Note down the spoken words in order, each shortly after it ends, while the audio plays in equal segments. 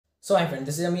So hi friend,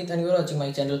 this is Amit and you are watching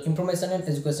my channel Information and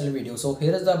Educational Video. So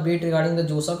here is the update regarding the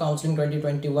Josaa Counseling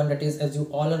 2021, that is, as you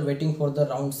all are waiting for the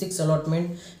round 6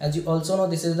 allotment. As you also know,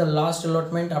 this is the last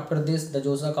allotment. After this the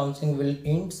Josaa Counseling will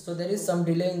end. So there is some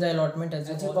delay in the allotment. As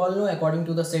you all know, according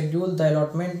to the schedule, the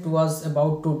allotment was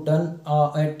about to done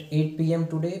at 8 p.m.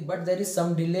 today, but there is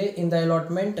some delay in the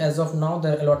allotment. As of now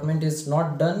the allotment is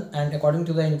not done, and according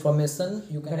to the information,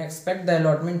 you can expect the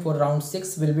allotment for round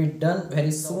 6 will be done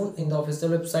very soon in the official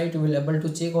website. You will able to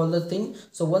check all the thing.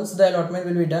 So once the allotment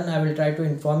will be done, I will try to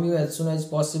inform you as soon as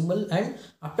possible. And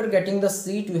after getting the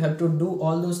seat, you have to do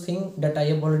all those things that I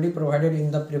have already provided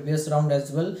in the previous round as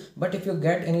well. But if you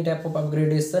get any type of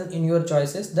upgradation in your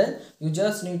choices, then you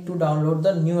just need to download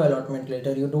the new allotment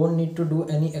letter. You don't need to do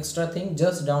any extra thing,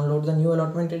 just download the new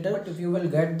allotment letter. But if you will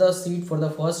get the seat for the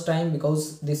first time,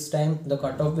 because this time the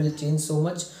cutoff will change so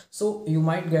much, so you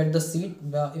might get the seat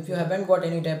if you haven't got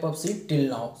any type of seat till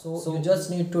now. So you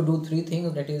just need to do three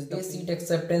things, that is the seat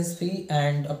acceptance fee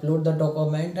and upload the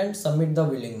document and submit the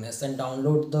willingness and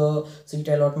download the seat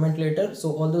allotment letter.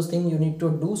 So all those things you need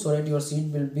to do so that your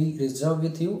seat will be reserved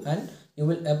with you, and you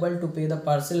will able to pay the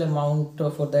partial amount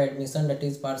for the admission, that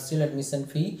is partial admission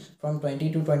fee from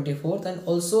 20 to 24th. And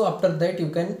also after that you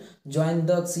can join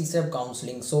the CSEP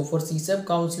counseling. So for CSEP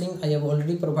counseling, I have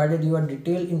already provided you a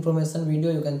detailed information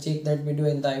video. You can check that video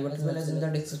in the I as well as in the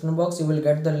description box. You will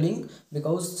get the link,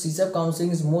 because CSEP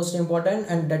counseling is most important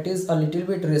and that is a little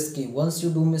bit risky. Once you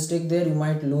do mistake there, you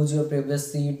might lose your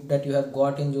previous seat that you have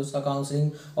got in Josaa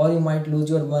counseling, or you might lose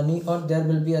your money, or there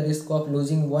will be a risk of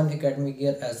losing one academic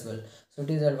year as well. So it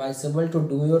is advisable to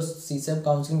do your CSEP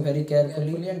counseling very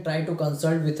carefully and try to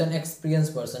consult with an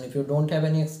experienced person. If you don't have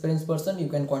any experienced person, you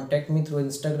can contact me through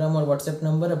Instagram or WhatsApp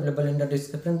number available in the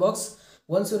description box.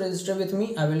 Once you register with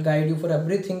me, I will guide you for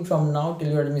everything from now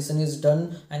till your admission is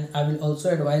done, and I will also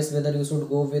advise whether you should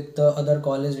go with the other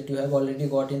college that you have already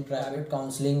got in private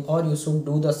counseling, or you should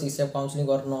do the CSEP counseling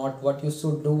or not, what you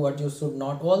should do, what you should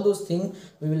not. All those things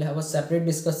we will have a separate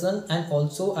discussion, and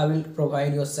also I will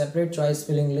provide you a separate choice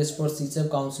filling list for CSEP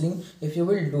counseling if you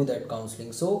will do that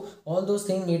counseling. So all those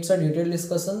things needs a detailed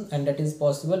discussion, and that is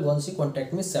possible once you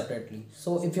contact me separately.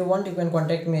 So if you want, you can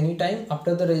contact me anytime.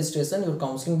 After the registration, your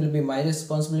counseling will be my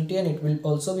responsibility, and it will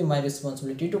also be my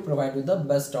responsibility to provide you the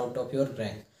best out of your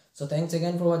rank. So thanks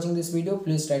again for watching this video.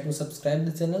 Please try to subscribe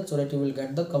the channel so that you will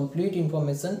get the complete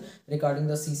information regarding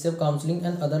the CSEP counseling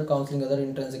and other counseling, other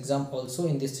entrance exam also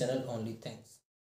in this channel only. Thanks.